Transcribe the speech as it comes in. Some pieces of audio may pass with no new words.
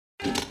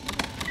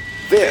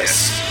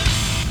This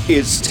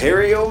is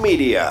Stereo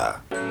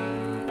Media.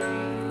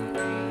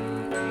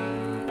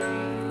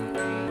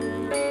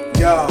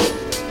 Yo.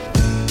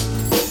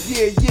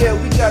 Yeah,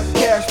 we got the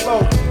cash flow.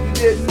 You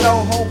didn't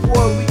know,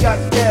 homeboy, we got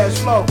the cash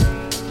flow.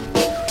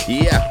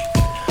 Yeah.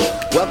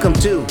 Welcome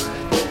to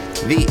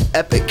the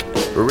Epic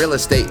Real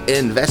Estate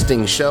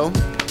Investing Show.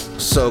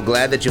 So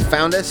glad that you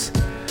found us.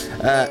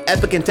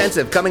 Epic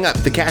Intensive coming up,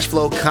 the Cash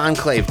Flow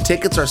Conclave.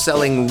 Tickets are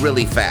selling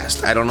really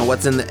fast. I don't know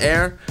what's in the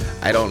air.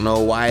 I don't know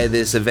why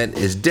this event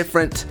is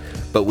different,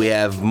 but we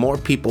have more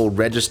people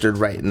registered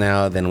right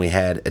now than we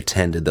had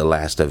attended the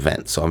last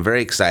event. So I'm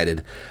very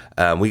excited.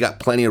 We got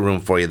plenty of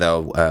room for you,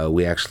 though.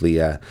 We actually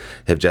have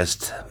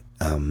just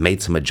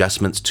made some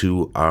adjustments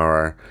to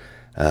our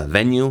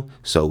venue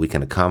so we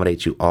can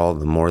accommodate you all.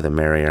 The more the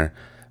merrier.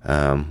 Well,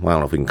 I don't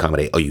know if we can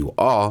accommodate you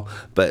all,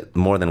 but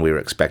more than we were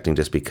expecting,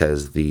 just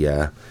because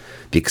the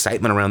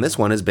excitement around this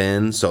one has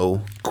been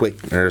so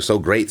quick, or so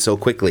great, so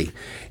quickly.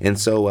 And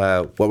so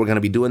what we're going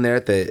to be doing there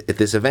at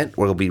this event,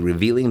 we're going to be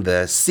revealing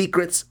the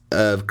secrets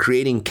of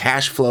creating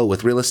cash flow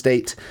with real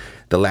estate.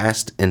 The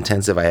last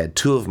intensive, I had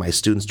two of my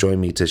students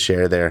join me to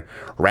share their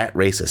rat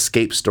race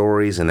escape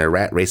stories and their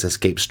rat race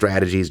escape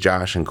strategies,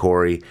 Josh and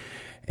Corey.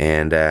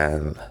 And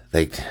the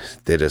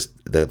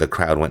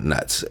crowd went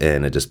nuts,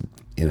 and it just,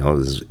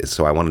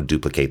 so I want to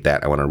duplicate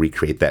that. I want to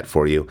recreate that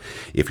for you.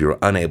 If you were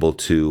unable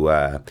to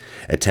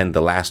attend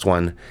the last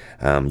one,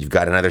 you've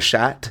got another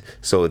shot.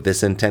 So at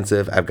this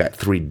intensive, I've got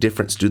 3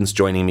 different students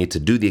joining me to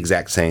do the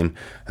exact same.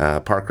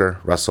 Parker,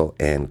 Russell,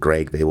 and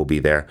Greg, they will be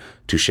there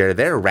to share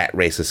their rat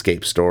race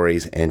escape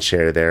stories and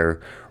share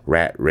their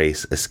rat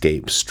race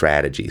escape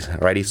strategies.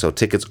 Alrighty, so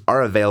tickets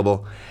are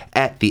available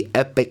at the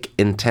Epic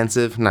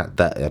Intensive, not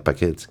the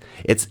Epic,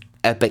 it's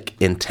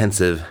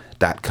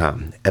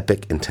epicintensive.com.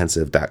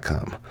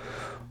 Epicintensive.com.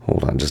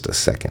 Hold on just a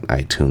second.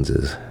 iTunes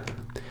is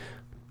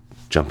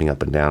jumping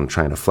up and down,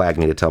 trying to flag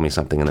me to tell me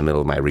something in the middle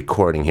of my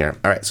recording here.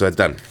 All right, so it's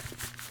done.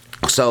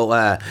 So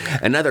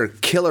another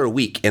killer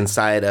week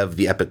inside of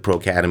the Epic Pro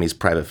Academy's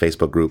private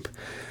Facebook group.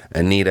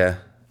 Anita,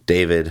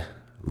 David,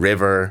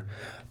 River,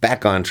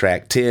 back on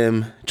track,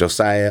 Tim,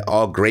 Josiah,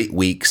 all great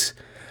weeks.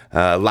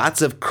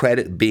 Lots of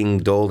credit being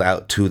doled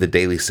out to the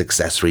daily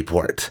success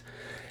report.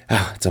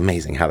 Oh, it's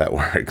amazing how that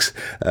works.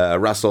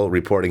 Russell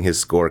reporting his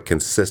score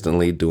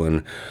consistently,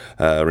 doing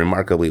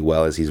remarkably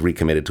well as he's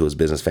recommitted to his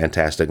business.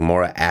 Fantastic.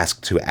 Maura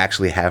asked to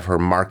actually have her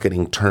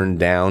marketing turned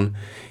down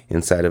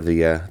inside of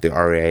the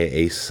REI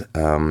ACE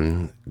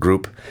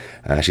group.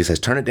 She says,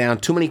 turn it down.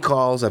 Too many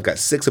calls. I've got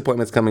 6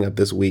 appointments coming up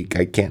this week.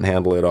 I can't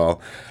handle it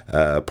all.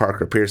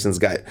 Parker Pearson's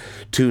got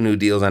 2 new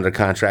deals under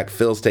contract.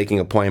 Phil's taking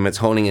appointments,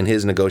 honing in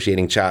his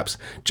negotiating chops.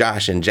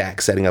 Josh and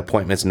Jack setting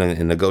appointments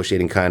and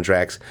negotiating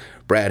contracts.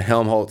 Brad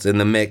Helmholtz in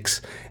the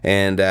mix.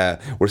 And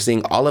we're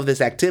seeing all of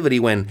this activity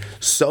when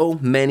so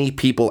many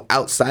people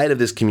outside of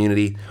this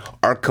community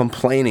are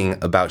complaining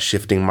about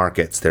shifting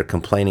markets. They're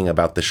complaining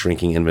about the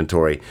shrinking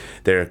inventory.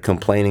 They're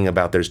complaining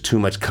about there's too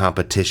much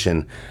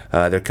competition.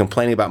 They're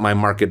complaining about my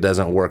market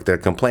doesn't work. They're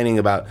complaining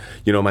about,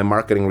 my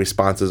marketing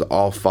responses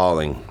all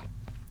falling.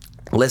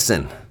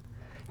 Listen,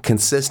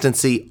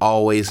 consistency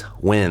always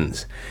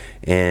wins.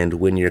 And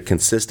when you're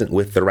consistent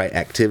with the right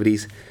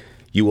activities,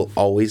 you will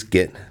always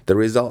get the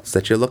results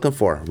that you're looking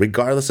for,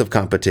 regardless of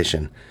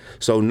competition.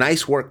 So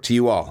nice work to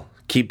you all.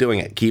 Keep doing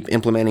it. Keep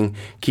implementing.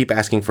 Keep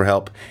asking for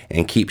help.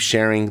 And keep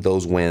sharing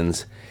those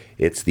wins.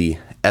 It's the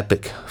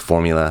Epic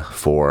formula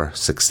for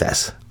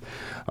success.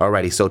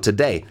 Alrighty, so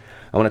today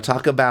I want to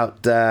talk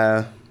about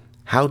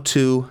how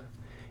to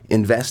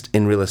invest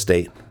in real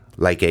estate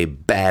like a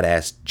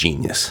badass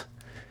genius.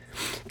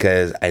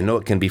 Because I know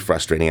it can be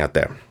frustrating out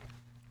there.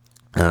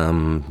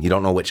 You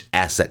don't know which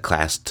asset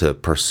class to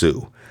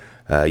pursue.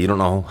 You don't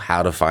know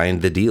how to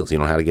find the deals. You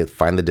don't know how to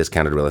find the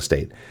discounted real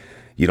estate.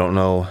 You don't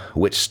know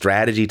which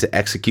strategy to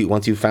execute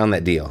once you've found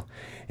that deal.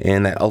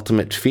 And that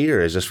ultimate fear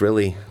is just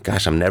really,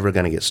 gosh, I'm never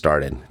going to get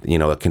started.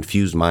 A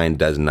confused mind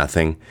does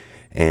nothing.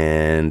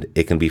 And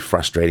it can be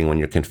frustrating when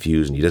you're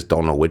confused and you just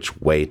don't know which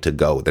way to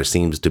go. There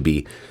seems to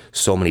be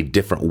so many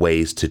different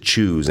ways to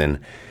choose. And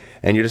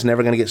you're just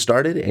never going to get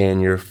started.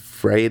 And you're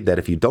afraid that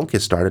if you don't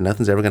get started,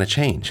 nothing's ever going to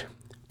change.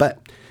 But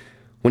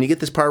when you get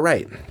this part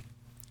right,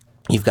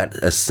 you've got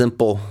a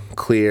simple,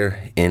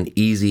 clear, and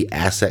easy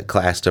asset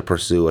class to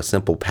pursue, a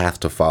simple path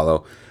to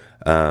follow.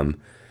 When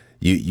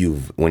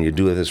you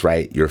do this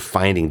right, you're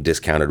finding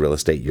discounted real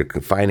estate, you're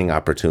finding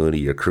opportunity,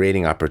 you're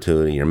creating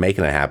opportunity, you're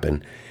making it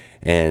happen,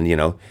 and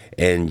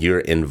you're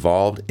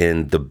involved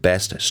in the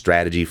best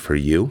strategy for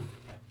you.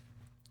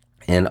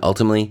 And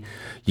ultimately,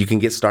 you can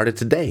get started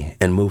today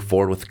and move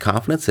forward with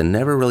confidence and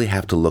never really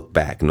have to look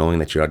back, knowing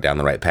that you're down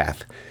the right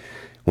path.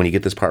 When you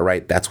get this part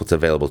right, that's what's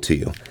available to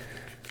you.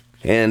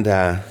 And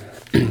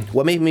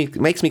what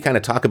makes me kind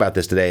of talk about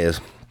this today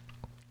is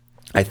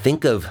I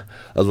think of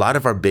a lot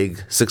of our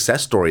big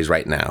success stories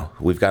right now.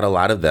 We've got a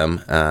lot of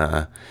them,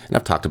 and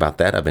I've talked about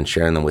that. I've been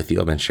sharing them with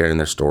you. I've been sharing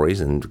their stories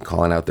and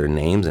calling out their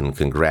names and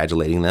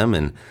congratulating them.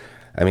 And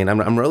I mean,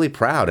 I'm really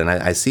proud, and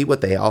I see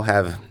what they all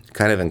have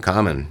kind of in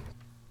common.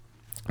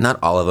 not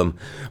all of them,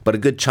 but a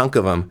good chunk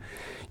of them,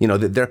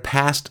 they're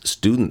past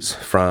students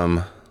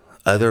from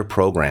other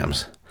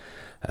programs.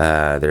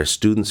 They're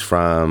students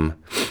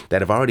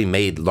that have already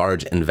made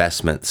large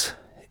investments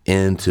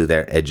into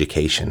their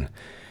education.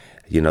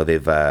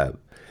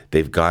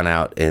 They've gone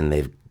out and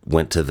they've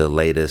went to the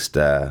latest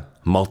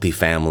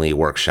multifamily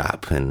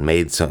workshop and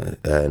made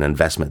an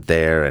investment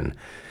there and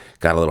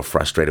got a little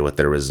frustrated with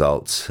their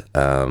results.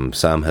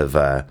 Some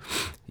have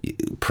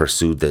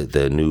pursued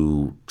the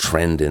new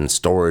trend in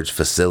storage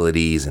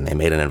facilities and they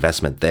made an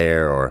investment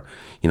there, or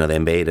they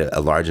made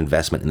a large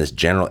investment in this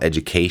general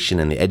education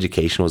and the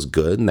education was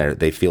good and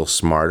they feel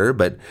smarter,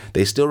 but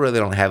they still really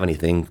don't have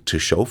anything to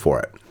show for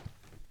it.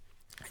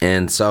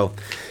 And so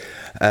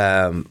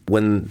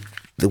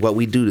what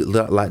we do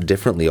a lot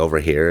differently over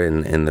here,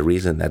 and the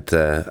reason that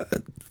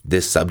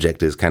this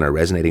subject is kind of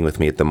resonating with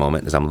me at the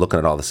moment is I'm looking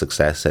at all the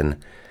success and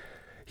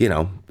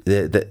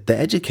the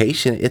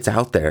education, it's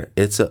out there.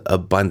 It's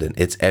abundant.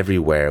 It's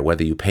everywhere,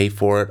 whether you pay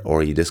for it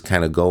or you just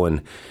kind of go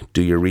and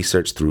do your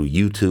research through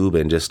YouTube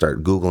and just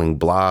start Googling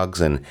blogs.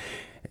 And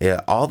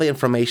all the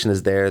information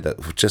is there.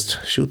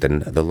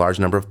 The large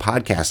number of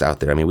podcasts out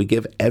there. I mean, we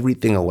give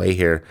everything away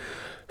here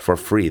for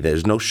free.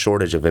 There's no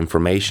shortage of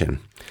information.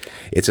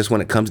 It's just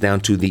when it comes down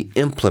to the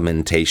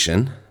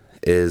implementation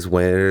is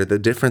where the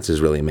difference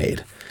is really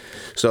made.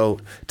 So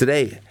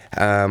today,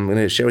 I'm going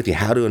to share with you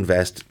how to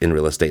invest in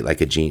real estate like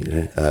a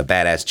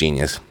badass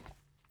genius.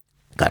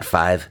 Got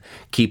 5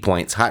 key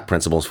points, hot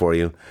principles for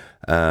you.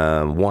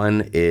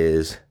 One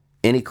is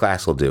any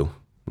class will do,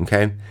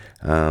 okay?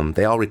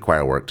 They all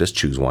require work. Just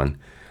choose one.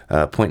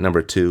 Point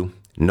number 2,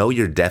 know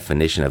your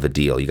definition of a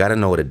deal. You got to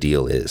know what a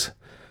deal is,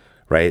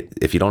 right?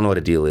 If you don't know what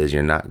a deal is,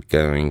 you're not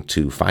going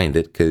to find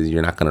it because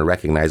you're not going to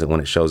recognize it when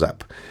it shows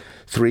up.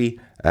 3,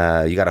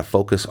 you got to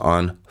focus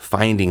on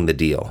finding the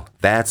deal.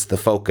 That's the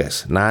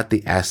focus, not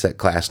the asset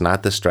class,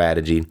 not the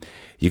strategy.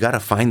 You got to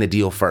find the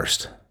deal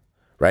first,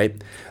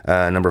 right?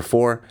 Number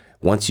 4,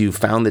 once you've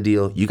found the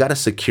deal, you got to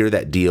secure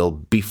that deal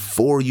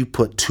before you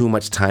put too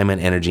much time and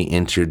energy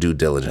into your due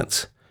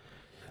diligence.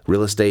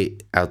 Real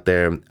estate out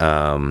there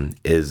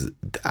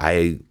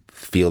I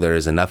feel there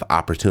is enough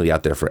opportunity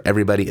out there for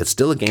everybody. It's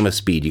still a game of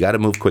speed. You got to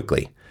move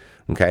quickly.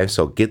 Okay,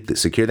 so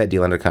secure that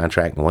deal under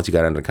contract, and once you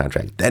got it under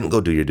contract, then go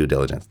do your due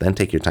diligence. Then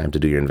take your time to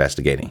do your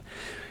investigating.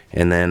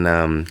 And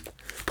then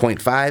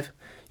point 5,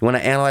 you want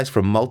to analyze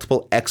for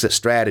multiple exit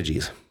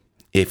strategies.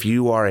 If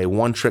you are a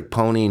one-trick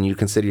pony and you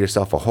consider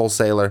yourself a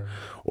wholesaler,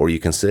 or you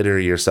consider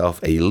yourself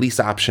a lease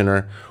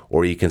optioner,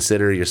 or you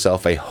consider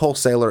yourself a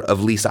wholesaler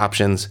of lease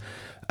options,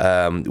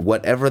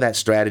 whatever that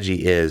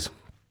strategy is,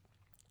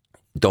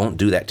 don't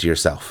do that to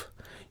yourself.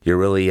 You're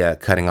really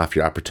cutting off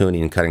your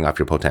opportunity and cutting off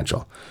your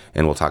potential.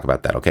 And we'll talk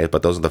about that, okay?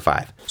 But those are the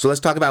 5. So let's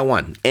talk about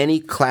 1. Any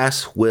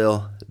class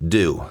will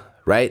do,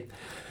 right?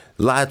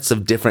 Lots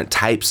of different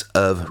types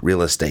of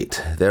real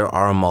estate. There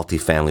are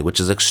multifamily, which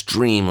is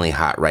extremely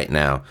hot right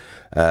now.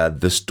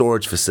 The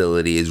storage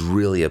facility is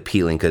really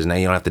appealing because now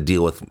you don't have to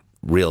deal with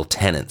real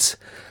tenants.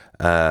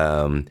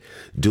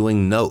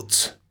 Doing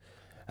notes,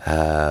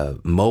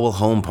 mobile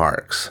home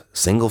parks,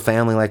 single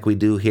family like we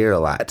do here a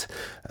lot.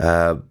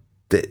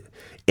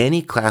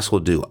 Any class will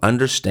do.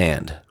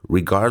 Understand,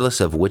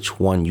 regardless of which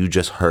one you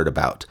just heard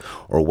about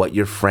or what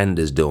your friend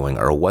is doing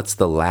or what's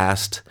the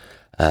last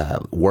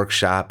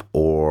workshop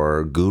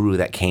or guru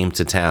that came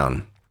to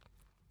town,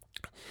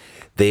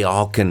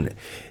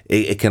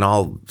 it can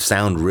all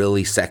sound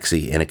really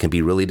sexy and it can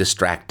be really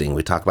distracting.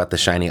 We talk about the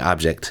shiny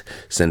object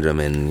syndrome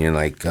and you're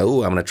like,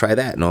 oh, I'm going to try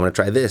that. No, I'm going to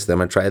try this. Then I'm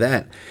going to try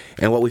that.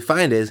 And what we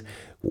find is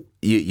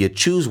you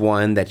choose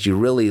one that you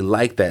really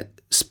like that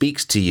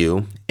speaks to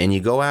you, and you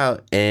go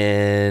out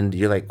and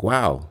you're like,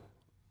 wow,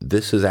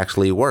 this is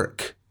actually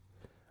work,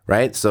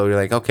 right? So you're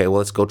like, okay, well,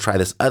 let's go try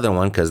this other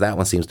one because that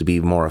one seems to be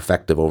more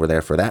effective over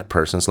there for that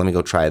person. So let me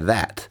go try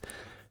that.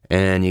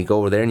 And you go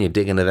over there and you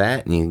dig into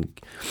that and you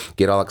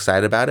get all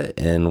excited about it.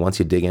 And once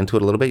you dig into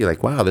it a little bit, you're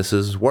like, wow, this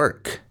is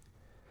work.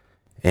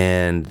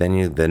 And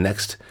then the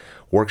next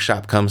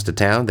workshop comes to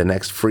town, the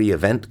next free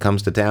event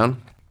comes to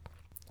town.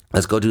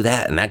 Let's go do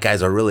that. And that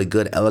guy's a really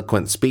good,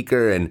 eloquent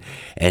speaker, and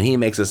he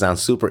makes it sound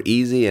super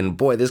easy. And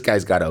boy, this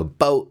guy's got a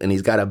boat, and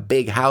he's got a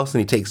big house, and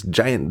he takes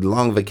giant,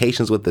 long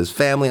vacations with his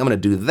family. I'm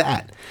going to do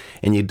that.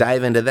 And you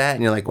dive into that,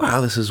 and you're like,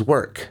 wow, this is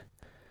work.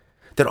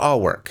 They're all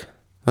work,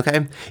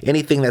 okay?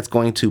 Anything that's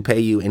going to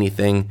pay you,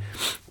 anything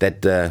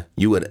that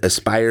you would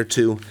aspire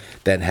to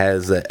that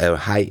has a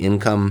high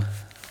income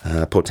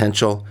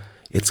potential,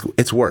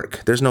 it's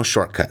work. There's no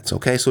shortcuts,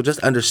 okay? So just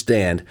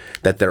understand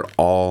that they're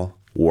all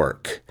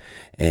work.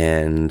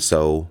 And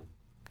so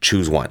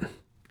choose one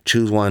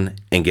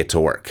and get to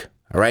work.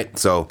 All right.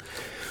 So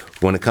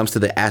when it comes to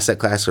the asset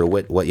class or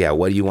what do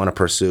you want to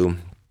pursue,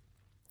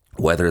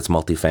 whether it's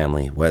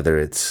multifamily, whether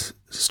it's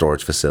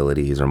storage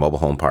facilities or mobile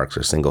home parks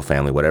or single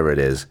family, whatever it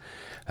is,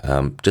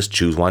 just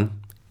choose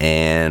one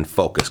and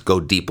focus,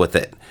 go deep with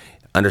it.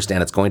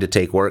 Understand it's going to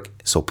take work.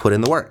 So put in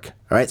the work.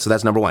 All right. So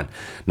that's number 1.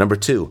 Number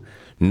 2,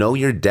 know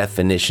your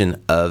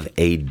definition of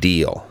a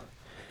deal.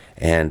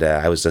 And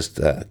I was just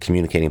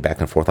communicating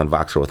back and forth on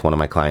Voxer with one of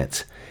my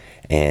clients,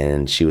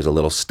 and she was a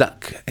little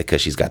stuck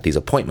because she's got these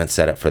appointments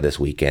set up for this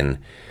week, and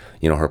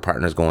her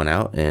partner's going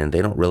out and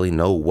they don't really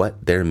know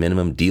what their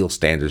minimum deal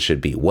standards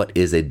should be. What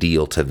is a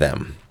deal to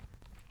them?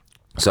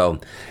 So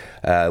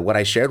what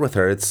I shared with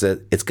her, it's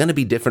going to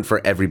be different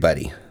for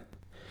everybody.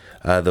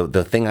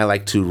 The thing I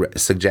like to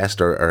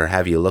suggest or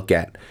have you look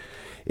at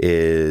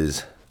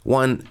is,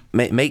 one,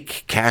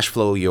 make cash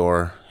flow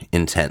your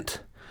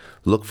intent.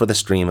 Look for the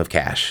stream of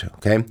cash,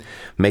 okay?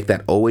 Make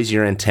that always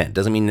your intent.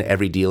 Doesn't mean that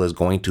every deal is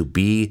going to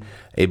be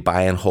a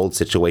buy and hold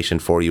situation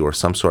for you or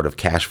some sort of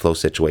cash flow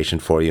situation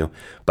for you,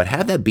 but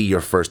have that be your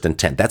first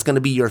intent. That's going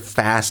to be your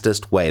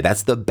fastest way.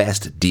 That's the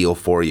best deal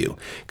for you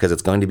because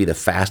it's going to be the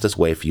fastest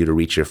way for you to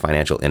reach your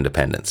financial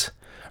independence.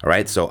 All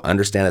right, so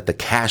understand that the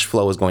cash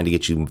flow is going to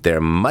get you there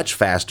much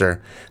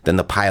faster than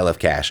the pile of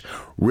cash,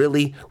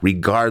 really,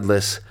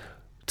 regardless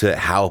to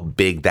how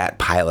big that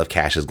pile of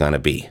cash is going to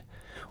be.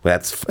 Well,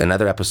 that's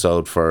another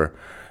episode for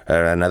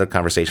another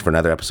conversation for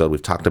another episode.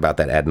 We've talked about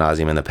that ad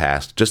nauseum in the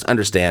past. Just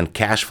understand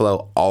cash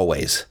flow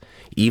always,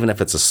 even if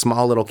it's a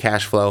small little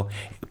cash flow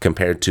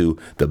compared to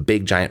the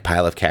big giant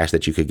pile of cash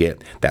that you could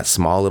get, that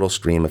small little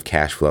stream of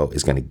cash flow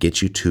is going to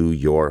get you to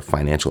your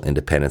financial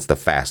independence the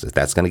fastest.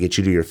 That's going to get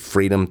you to your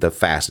freedom the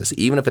fastest.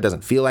 Even if it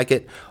doesn't feel like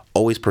it,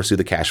 always pursue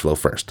the cash flow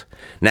first.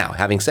 Now,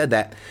 having said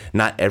that,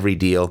 not every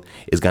deal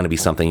is going to be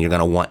something you're going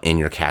to want in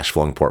your cash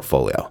flowing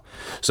portfolio.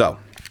 So,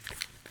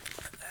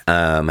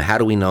 how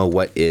do we know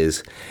what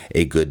is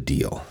a good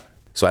deal?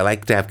 So I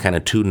like to have kind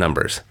of two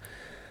numbers.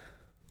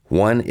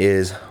 One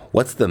is,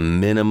 what's the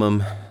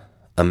minimum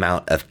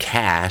amount of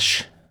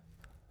cash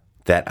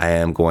that I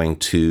am going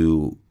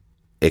to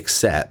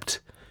accept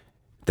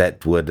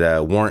that would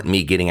warrant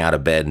me getting out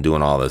of bed and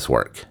doing all this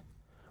work,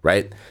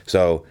 right?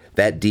 So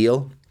that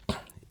deal,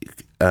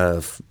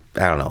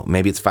 I don't know,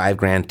 maybe it's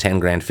 $5,000,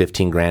 $10,000,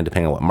 $15,000,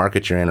 depending on what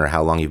market you're in or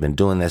how long you've been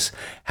doing this,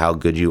 how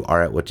good you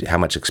are at how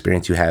much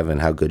experience you have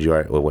and how good you are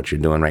at what you're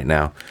doing right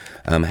now.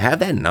 Have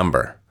that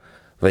number.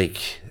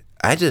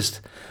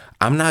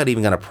 I'm not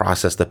even going to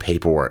process the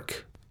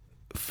paperwork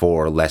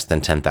for less than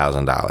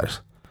 $10,000.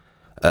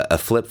 A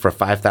flip for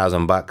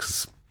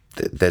 $5,000,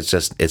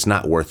 it's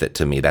not worth it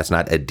to me. That's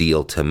not a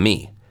deal to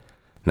me.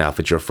 Now, if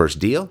it's your first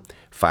deal,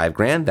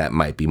 $5,000, that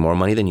might be more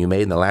money than you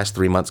made in the last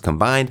 3 months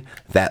combined.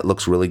 That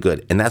looks really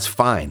good. And that's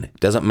fine. It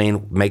doesn't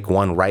make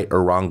one right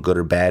or wrong, good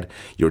or bad.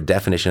 Your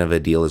definition of a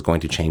deal is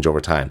going to change over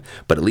time.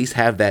 But at least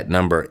have that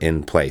number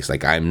in place.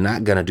 Like, I'm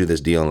not going to do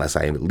this deal unless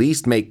I at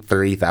least make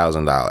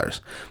 $30,000.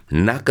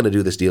 Not going to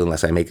do this deal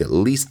unless I make at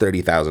least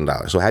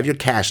 $30,000. So have your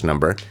cash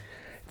number.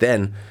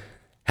 Then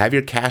have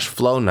your cash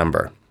flow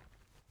number.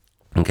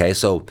 Okay,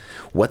 so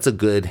what's a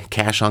good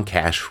cash on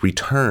cash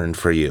return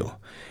for you?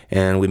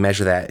 And we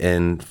measure that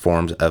in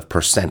forms of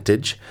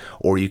percentage,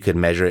 or you could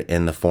measure it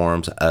in the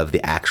forms of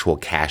the actual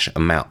cash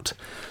amount.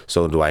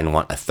 So do I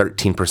want a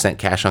 13%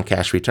 cash on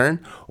cash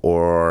return?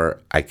 Or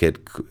I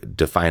could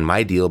define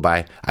my deal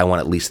by, I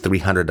want at least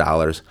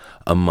 $300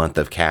 a month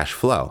of cash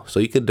flow. So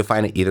you could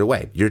define it either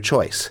way, your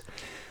choice.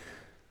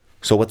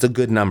 So what's a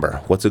good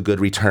number? What's a good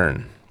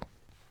return?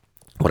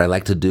 What I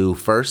like to do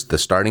first, the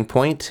starting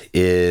point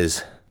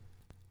is,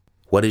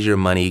 what is your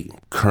money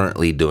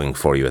currently doing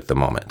for you at the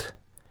moment?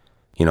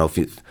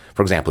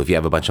 For example, if you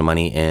have a bunch of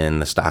money in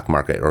the stock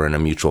market or in a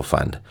mutual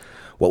fund,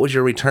 what was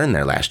your return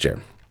there last year?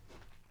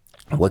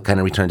 What kind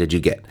of return did you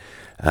get?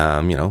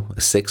 A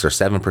 6 or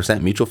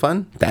 7% mutual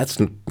fund? That's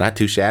not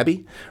too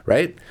shabby,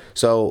 right?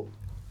 So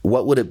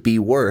what would it be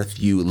worth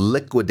you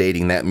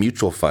liquidating that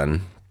mutual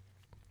fund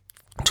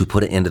to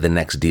put it into the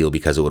next deal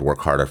because it would work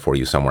harder for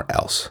you somewhere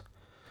else?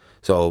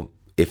 So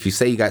if you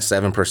say you got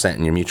 7%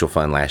 in your mutual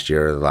fund last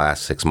year or the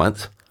last 6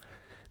 months,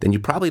 then you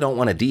probably don't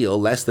want a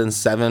deal less than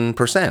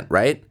 7%,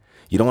 right?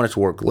 You don't want it to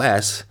work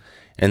less.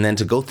 And then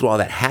to go through all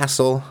that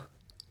hassle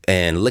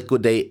and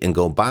liquidate and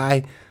go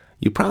buy,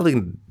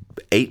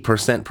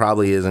 8%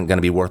 probably isn't going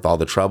to be worth all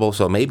the trouble.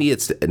 So maybe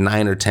it's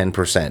 9 or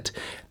 10%.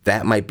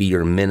 That might be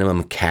your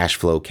minimum cash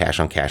flow, cash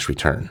on cash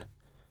return.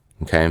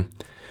 Okay.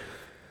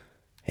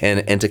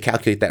 And to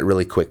calculate that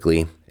really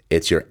quickly,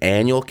 it's your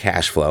annual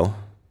cash flow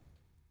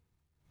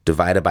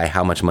divided by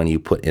how much money you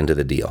put into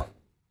the deal.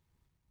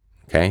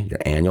 Okay, your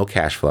annual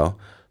cash flow.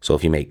 So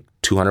if you make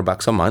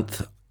 $200 a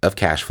month of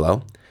cash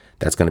flow,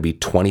 that's going to be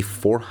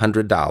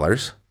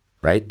 $2,400,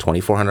 right?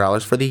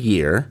 $2,400 for the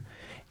year.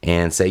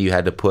 And say you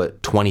had to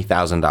put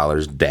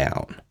 $20,000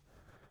 down.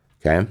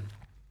 Okay,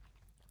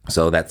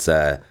 so that's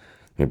let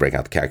me break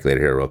out the calculator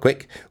here real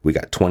quick. We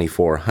got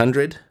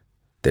 $2,400.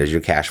 There's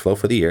your cash flow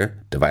for the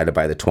year divided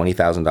by the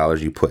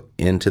 $20,000 you put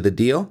into the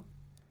deal.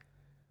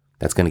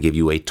 That's going to give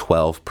you a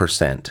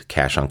 12%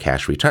 cash on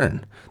cash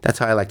return. That's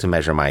how I like to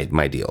measure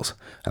my deals.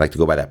 I like to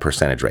go by that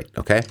percentage rate,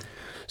 okay?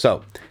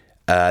 So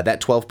that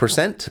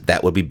 12%,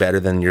 that would be better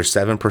than your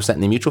 7%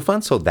 in the mutual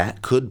fund, so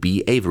that could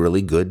be a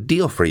really good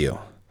deal for you.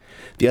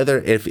 The other,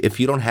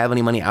 if you don't have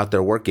any money out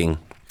there working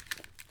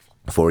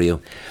for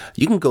you.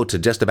 You can go to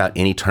just about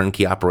any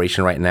turnkey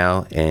operation right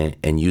now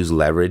and use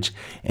leverage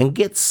and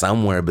get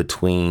somewhere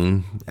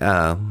between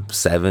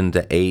 7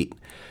 to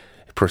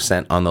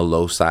 8% on the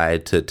low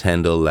side to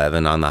 10 to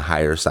 11 on the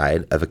higher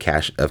side of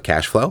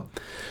cash flow.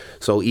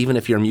 So even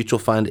if your mutual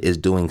fund is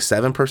doing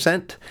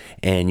 7%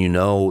 and you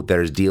know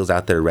there's deals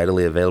out there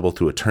readily available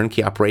through a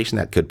turnkey operation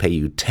that could pay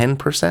you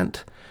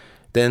 10%,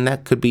 then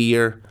that could be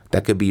your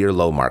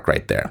low mark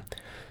right there.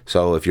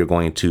 So if you're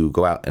going to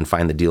go out and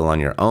find the deal on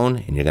your own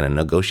and you're going to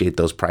negotiate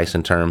those price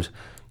and terms,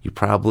 you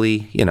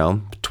probably,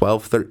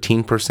 12,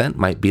 13%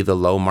 might be the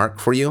low mark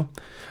for you. All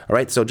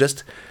right. So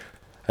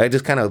I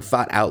just kind of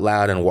thought out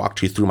loud and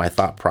walked you through my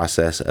thought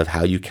process of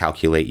how you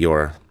calculate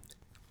your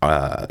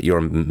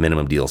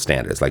minimum deal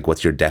standards. Like,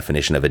 what's your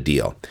definition of a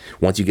deal?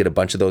 Once you get a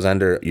bunch of those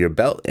under your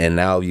belt and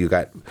now you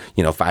got,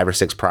 5 or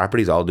 6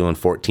 properties all doing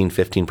 14,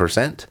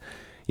 15%,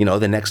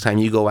 the next time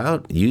you go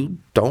out, you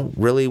don't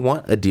really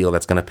want a deal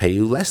that's going to pay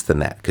you less than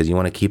that because you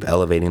want to keep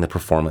elevating the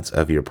performance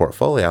of your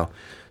portfolio.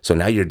 So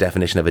now your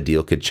definition of a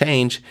deal could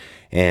change.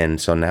 And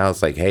so now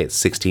it's like, hey, it's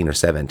 16 or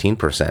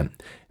 17%.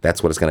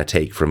 That's what it's going to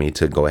take for me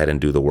to go ahead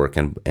and do the work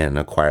and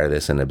acquire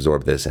this and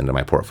absorb this into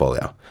my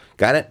portfolio.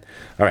 Got it?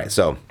 All right.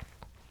 So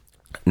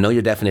know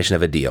your definition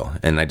of a deal.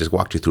 And I just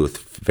walked you through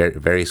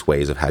various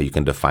ways of how you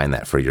can define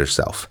that for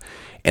yourself.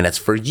 And it's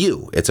for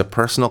you. It's a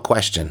personal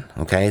question,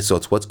 okay? So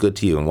it's what's good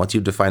to you. And once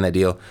you define that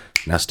deal,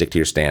 now stick to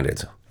your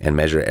standards and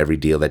measure every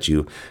deal that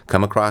you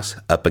come across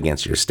up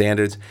against your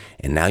standards.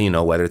 And now you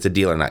know whether it's a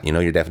deal or not. You know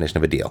your definition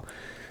of a deal.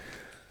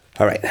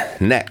 All right,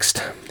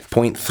 next,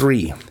 point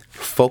 3,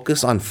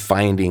 focus on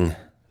finding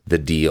the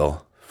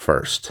deal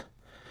first.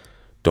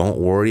 Don't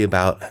worry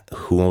about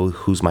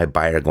who's my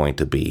buyer going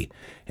to be.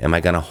 Am I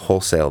going to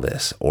wholesale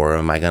this? Or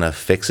am I going to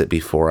fix it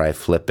before I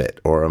flip it?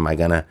 Or am I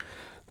going to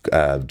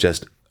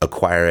just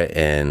acquire it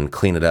and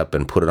clean it up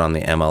and put it on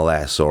the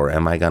MLS? Or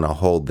am I going to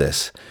hold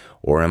this?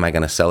 Or am I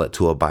going to sell it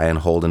to a buy and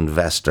hold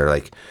investor?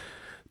 Like,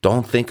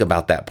 don't think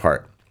about that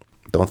part.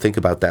 Don't think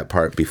about that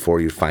part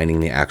before you're finding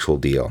the actual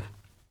deal.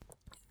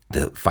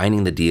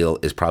 Finding the deal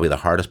is probably the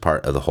hardest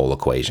part of the whole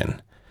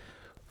equation.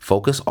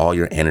 Focus all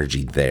your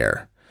energy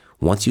there.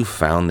 Once you've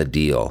found the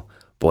deal,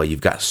 boy,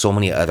 you've got so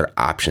many other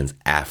options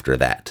after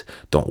that.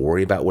 Don't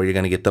worry about where you're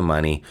going to get the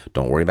money.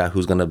 Don't worry about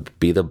who's going to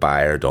be the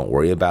buyer. Don't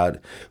worry about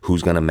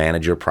who's going to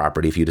manage your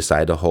property if you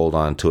decide to hold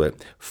on to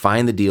it.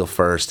 Find the deal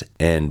first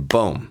and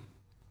boom.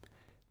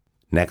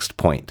 Next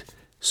point,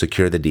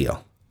 secure the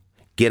deal.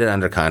 Get it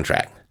under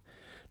contract.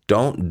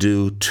 Don't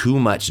do too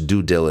much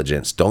due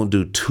diligence. Don't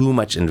do too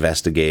much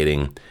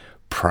investigating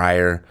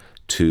prior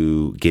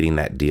to getting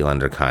that deal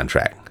under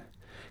contract.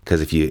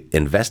 Because if you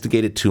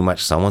investigate it too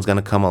much, someone's going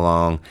to come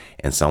along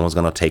and someone's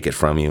going to take it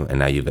from you. And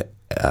now you've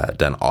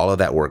done all of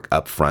that work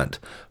up front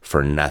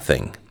for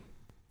nothing.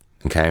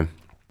 Okay?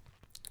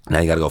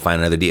 Now you got to go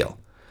find another deal.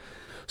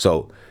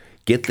 So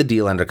get the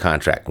deal under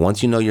contract.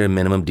 Once you know your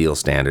minimum deal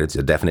standards,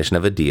 the definition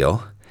of a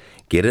deal,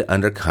 get it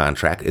under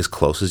contract as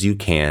close as you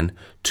can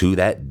to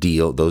that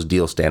deal, those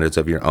deal standards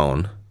of your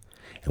own.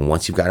 And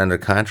once you've got it under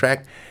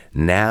contract,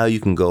 now you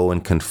can go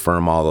and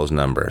confirm all those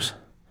numbers.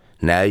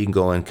 Now you can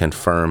go and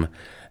confirm,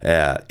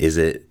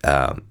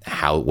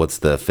 what's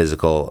the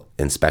physical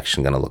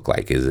inspection going to look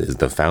like? Is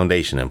the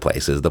foundation in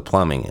place? Is the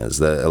plumbing? Is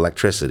the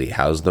electricity?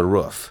 How's the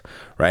roof?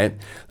 Right?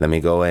 Let me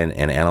go in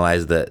and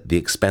analyze the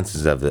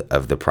expenses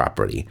of the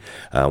property.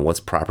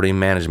 What's property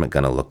management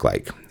going to look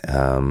like?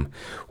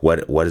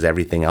 What is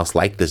everything else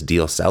like this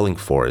deal selling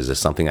for? Is this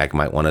something I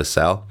might want to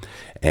sell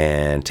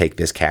and take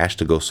this cash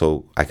to go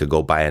so I could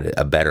go buy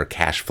a better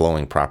cash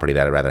flowing property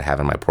that I'd rather have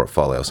in my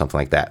portfolio, something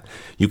like that.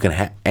 You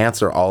can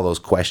answer all those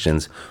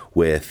questions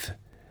with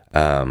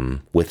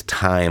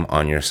time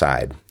on your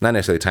side. Not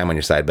necessarily time on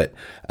your side, but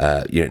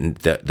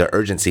the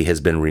urgency has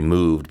been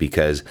removed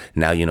because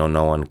now you know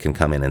no one can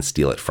come in and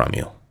steal it from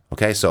you.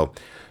 Okay, so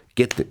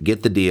get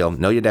the deal,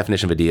 know your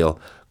definition of a deal,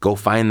 go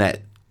find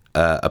that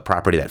a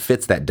property that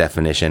fits that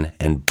definition,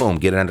 and boom,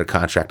 get it under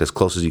contract as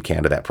close as you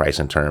can to that price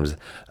in terms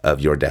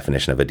of your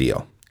definition of a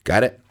deal.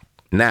 Got it?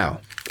 Now,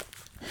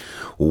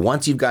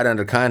 once you've got it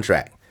under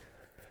contract,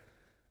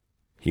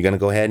 you're going to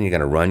go ahead and you're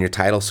going to run your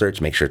title search,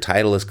 make sure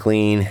title is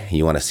clean.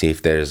 You want to see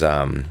if there's,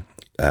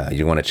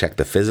 you want to check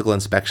the physical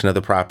inspection of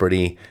the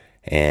property.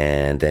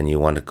 And then you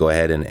want to go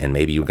ahead and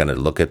maybe you're going to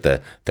look at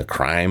the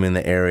crime in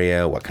the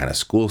area. What kind of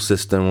school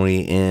system are we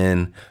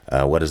in?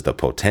 What is the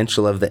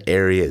potential of the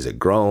area? Is it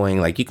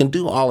growing? Like, you can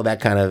do all of that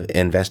kind of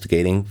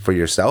investigating for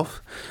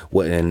yourself.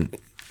 And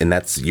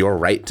that's your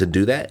right to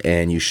do that.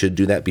 And you should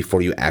do that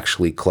before you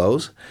actually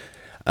close.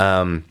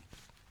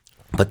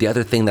 But the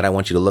other thing that I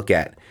want you to look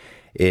at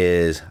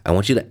is I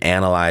want you to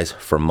analyze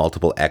for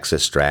multiple exit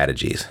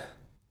strategies.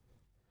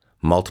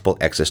 Multiple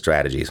exit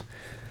strategies.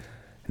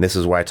 And this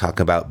is where I talk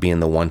about being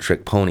the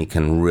one-trick pony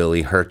can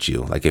really hurt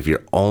you. Like, if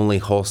you're only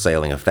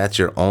wholesaling, if that's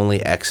your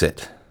only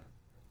exit,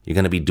 you're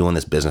going to be doing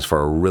this business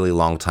for a really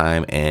long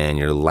time and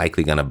you're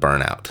likely going to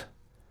burn out.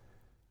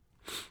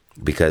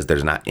 because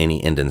there's not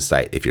any end in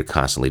sight if you're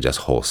constantly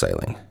just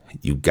wholesaling.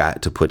 You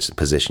got to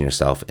position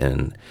yourself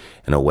in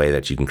a way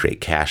that you can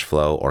create cash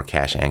flow or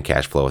cash and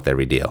cash flow with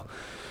every deal.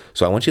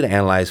 So I want you to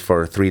analyze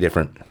for 3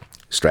 different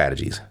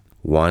strategies.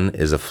 One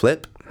is a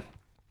flip.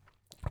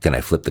 Can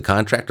I flip the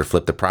contract or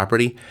flip the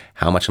property?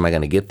 How much am I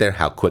going to get there?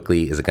 How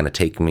quickly is it going to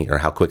take me, or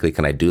how quickly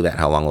can I do that?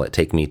 How long will it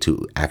take me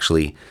to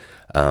actually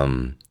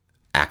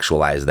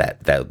actualize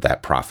that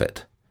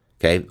profit?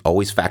 Okay.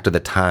 Always factor the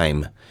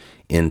time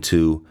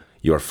into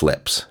your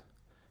flips.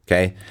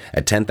 Okay.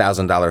 A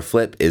 $10,000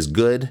 flip is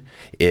good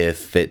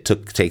if it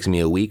takes me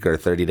a week or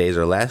 30 days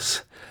or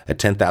less. A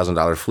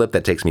 $10,000 flip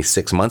that takes me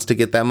 6 months to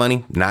get that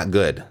money, not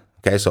good.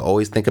 Okay, so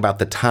always think about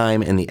the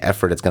time and the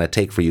effort it's going to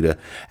take for you to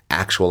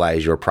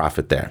actualize your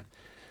profit there.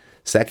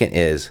 Second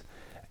is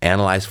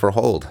analyze for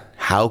hold.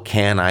 How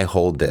can I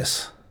hold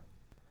this?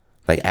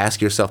 Like,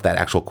 ask yourself that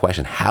actual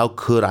question. How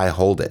could I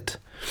hold it?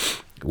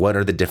 What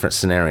are the different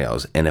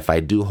scenarios? And if I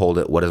do hold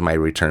it, what is my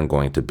return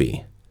going to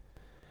be?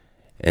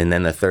 And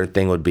then the third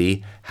thing would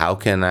be, how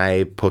can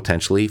I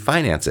potentially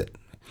finance it?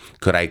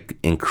 Could I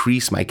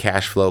increase my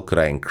cash flow? Could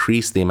I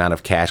increase the amount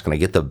of cash? Can I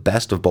get the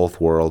best of both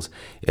worlds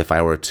if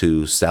I were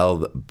to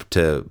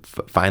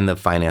find the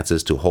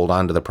finances to hold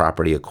on to the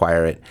property,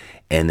 acquire it,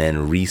 and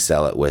then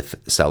resell it with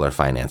seller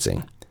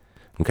financing?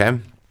 Okay?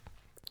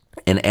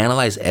 And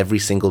analyze every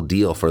single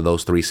deal for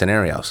those 3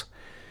 scenarios.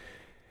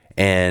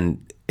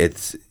 And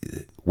it's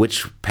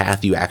which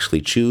path you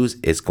actually choose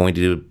is going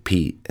to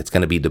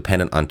be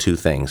dependent on 2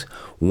 things.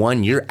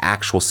 One, your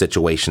actual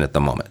situation at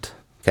the moment.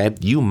 Okay,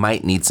 you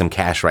might need some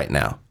cash right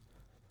now.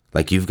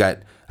 Like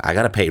I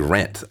got to pay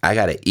rent, I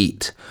got to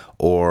eat,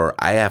 or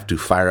I have to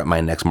fire up my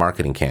next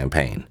marketing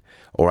campaign,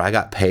 or I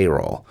got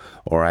payroll,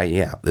 or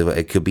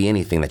it could be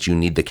anything that you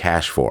need the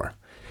cash for.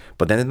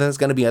 But then there's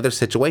going to be other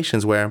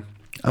situations where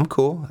I'm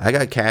cool. I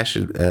got cash.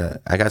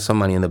 I got some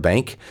money in the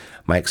bank.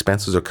 My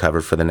expenses are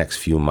covered for the next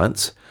few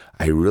months.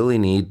 I really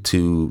need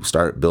to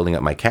start building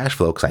up my cash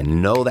flow because I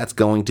know that's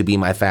going to be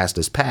my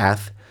fastest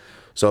path.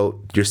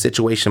 So your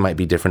situation might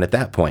be different at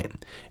that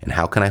point. And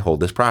how can I hold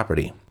this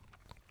property?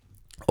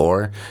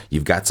 Or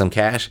you've got some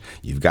cash,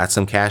 you've got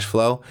some cash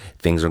flow,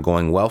 things are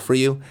going well for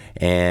you,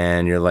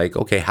 and you're like,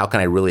 okay, how can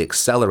I really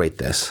accelerate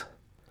this?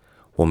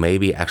 Well,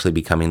 maybe actually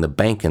becoming the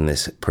bank in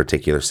this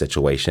particular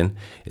situation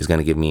is going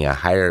to give me a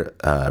higher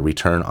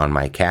return on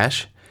my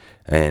cash,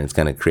 and it's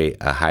going to create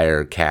a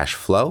higher cash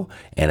flow,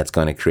 and it's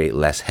going to create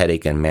less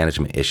headache and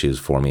management issues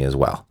for me as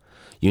well.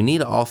 You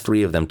need all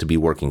 3 of them to be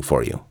working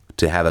for you,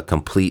 to have a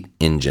complete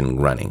engine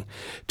running,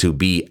 to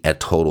be a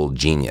total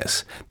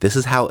genius. This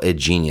is how a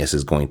genius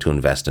is going to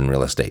invest in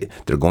real estate.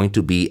 They're going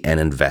to be an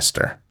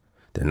investor.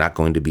 They're not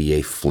going to be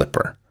a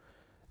flipper.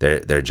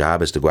 Their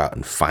job is to go out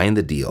and find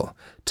the deal,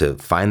 to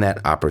find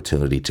that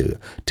opportunity, to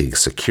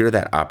secure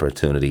that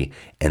opportunity,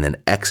 and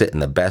then exit in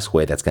the best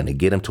way that's going to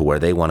get them to where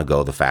they want to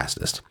go the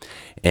fastest.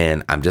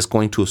 And I'm just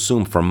going to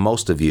assume for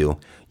most of you,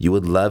 you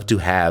would love to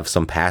have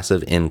some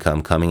passive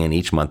income coming in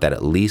each month that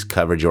at least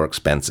covered your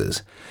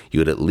expenses.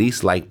 You would at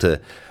least like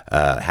to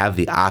have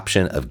the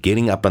option of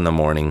getting up in the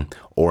morning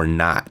or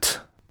not,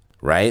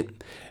 right?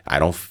 I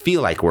don't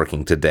feel like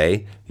working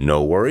today.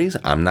 No worries.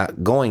 I'm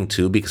not going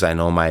to because I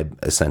know my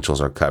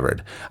essentials are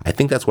covered. I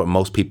think that's what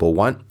most people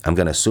want. I'm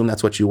going to assume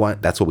that's what you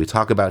want. That's what we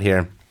talk about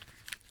here.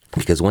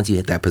 Because once you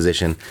hit that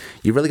position,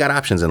 you've really got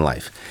options in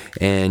life.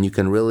 And you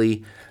can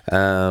really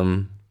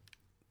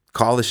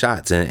call the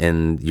shots.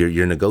 And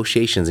your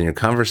negotiations and your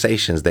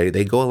conversations,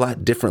 they go a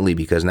lot differently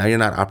because now you're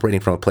not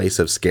operating from a place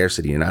of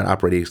scarcity. You're not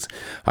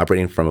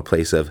operating from a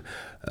place of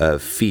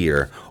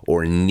fear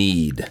or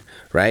need,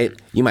 right?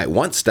 You might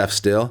want stuff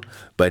still,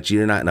 but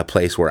you're not in a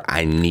place where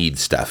I need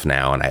stuff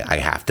now and I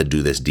have to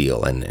do this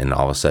deal. And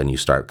all of a sudden you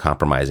start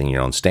compromising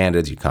your own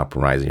standards, you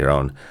compromise your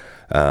own,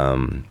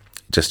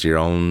 just your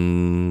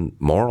own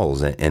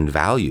morals and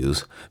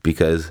values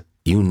because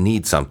you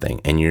need something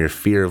and you're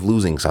fear of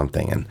losing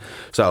something. And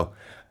so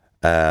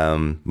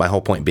my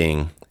whole point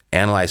being,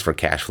 analyze for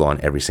cash flow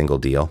on every single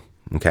deal,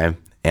 okay?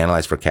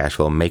 Analyze for cash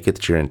flow. Make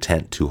it your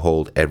intent to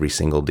hold every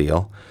single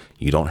deal.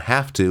 You don't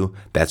have to.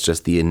 That's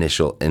just the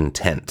initial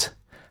intent.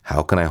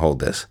 How can I hold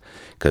this?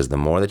 Because the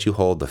more that you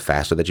hold, the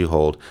faster that you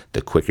hold,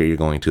 the quicker you're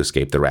going to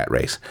escape the rat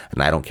race.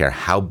 And I don't care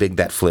how big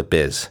that flip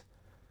is,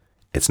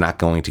 it's not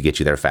going to get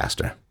you there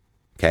faster,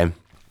 okay?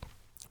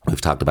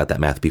 We've talked about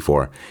that math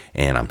before,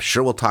 and I'm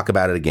sure we'll talk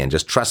about it again.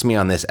 Just trust me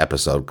on this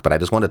episode, but I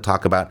just want to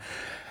talk about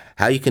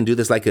how you can do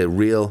this like a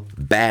real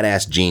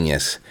badass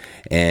genius.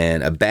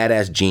 And a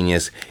badass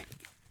genius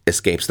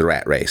escapes the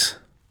rat race,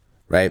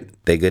 right?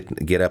 They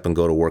get up and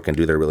go to work and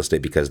do their real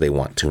estate because they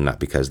want to, not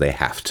because they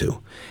have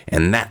to.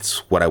 And that's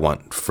what I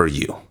want for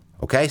you,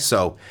 okay?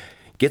 So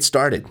get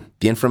started.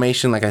 The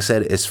information, like I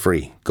said, is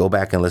free. Go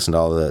back and listen to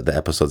all the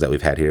episodes that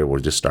we've had here.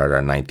 We'll just start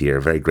our 9th year.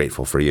 Very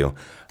grateful for you.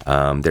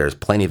 There's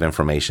plenty of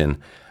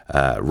information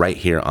right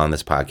here on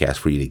this podcast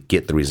for you to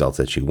get the results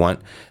that you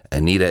want.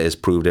 Anita has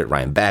proved it.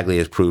 Ryan Bagley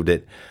has proved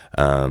it.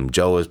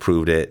 Joe has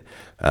proved it.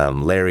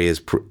 Larry has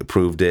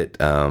proved it.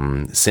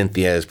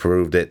 Cynthia has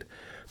proved it.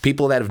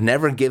 People that have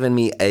never given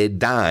me a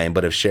dime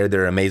but have shared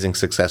their amazing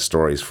success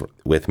stories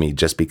with me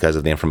just because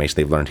of the information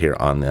they've learned here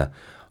on the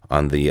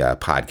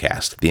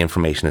podcast. The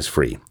information is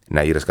free. Now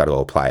you just got to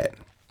apply it.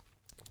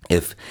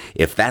 If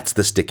that's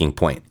the sticking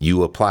point,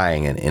 you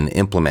applying and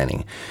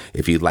implementing,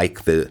 if you'd like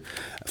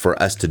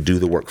for us to do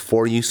the work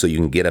for you so you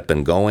can get up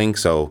and going,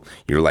 so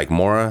you're like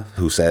Maura,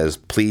 who says,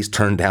 please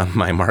turn down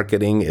my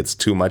marketing, it's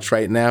too much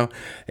right now.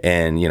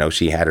 And,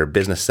 she had her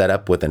business set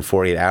up within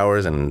 48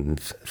 hours, and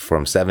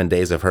from 7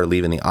 days of her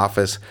leaving the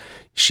office,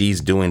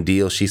 she's doing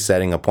deals, she's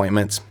setting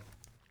appointments.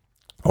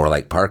 Or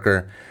like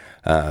Parker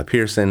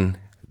Pearson,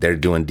 they're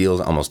doing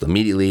deals almost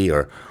immediately,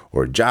 or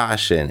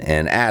Josh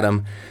and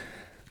Adam.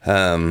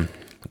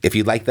 If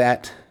you'd like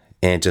that,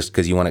 and just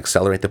because you want to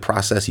accelerate the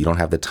process, you don't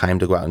have the time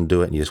to go out and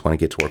do it, and you just want to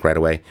get to work right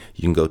away,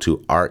 you can go to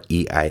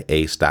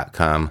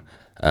reiace.com.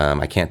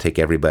 I can't take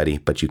everybody,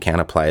 but you can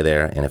apply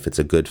there, and if it's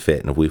a good fit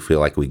and if we feel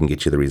like we can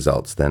get you the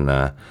results,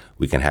 then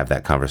we can have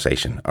that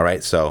conversation. All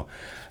right, so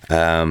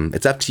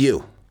it's up to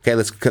you. Okay,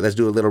 let's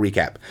do a little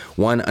recap.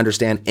 1,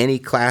 understand any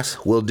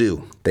class will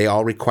do. They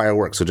all require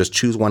work, so just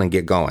choose one and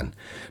get going.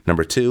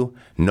 Number 2,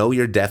 know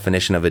your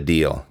definition of a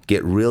deal.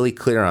 Get really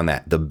clear on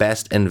that. The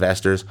best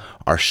investors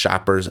are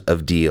shoppers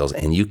of deals,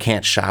 and you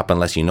can't shop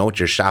unless you know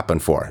what you're shopping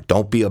for.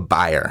 Don't be a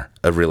buyer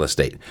of real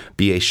estate.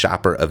 Be a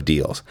shopper of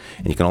deals,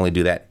 and you can only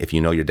do that if you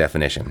know your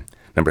definition.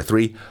 Number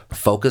 3,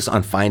 focus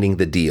on finding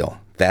the deal.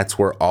 That's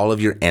where all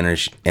of your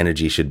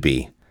energy should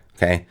be.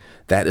 Okay,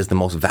 that is the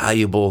most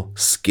valuable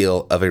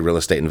skill of a real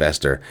estate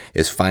investor,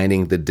 is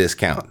finding the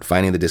discount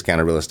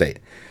of real estate.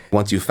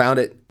 Once you found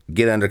it,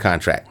 get it under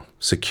contract,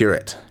 secure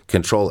it,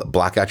 control it,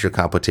 block out your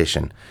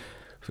competition,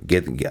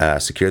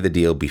 secure the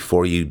deal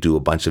before you do a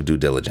bunch of due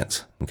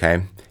diligence.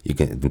 Okay, you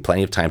can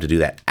plenty of time to do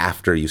that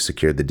after you've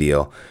secured the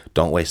deal.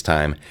 Don't waste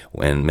time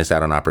and miss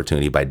out on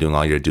opportunity by doing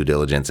all your due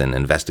diligence and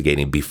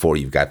investigating before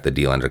you've got the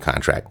deal under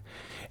contract.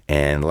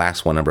 And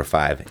last one, number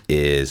 5,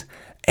 is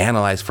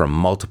analyze for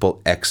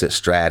multiple exit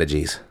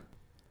strategies.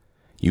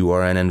 You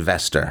are an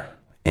investor,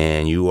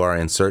 and you are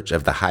in search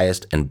of the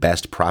highest and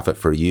best profit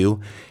for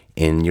you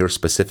in your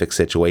specific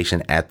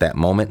situation at that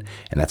moment,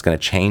 and that's going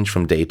to change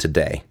from day to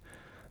day.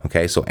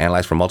 Okay, so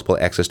analyze for multiple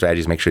exit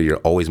strategies. Make sure you're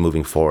always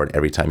moving forward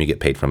every time you get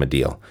paid from a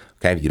deal.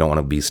 Okay, you don't want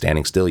to be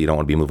standing still. You don't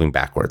want to be moving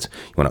backwards.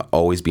 You want to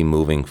always be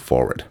moving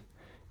forward.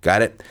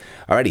 Got it?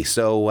 Alrighty,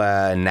 so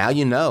now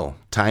you know.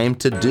 Time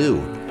to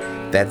do.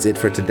 That's it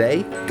for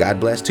today. God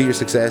bless to your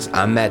success.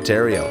 I'm Matt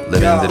Theriault,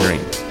 living the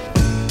dream.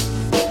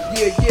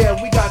 Yeah,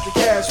 we got the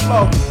cash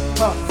flow.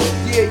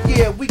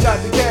 Yeah, we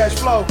got the cash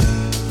flow.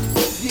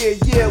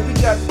 Yeah, we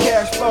got the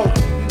cash flow.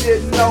 You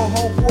didn't know,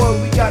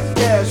 homeboy, we got the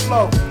cash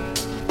flow.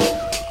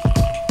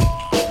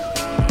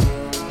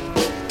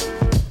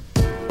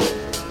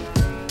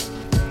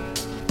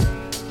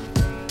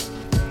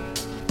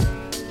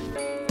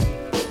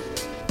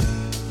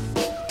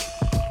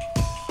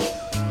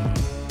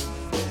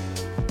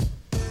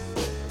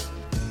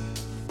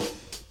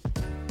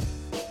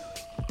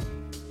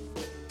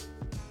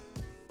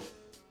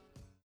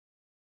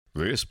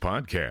 This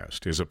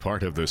podcast is a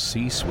part of the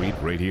C-Suite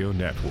Radio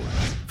Network.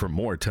 For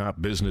more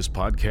top business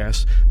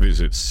podcasts,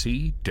 visit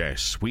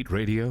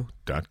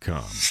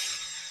c-suiteradio.com.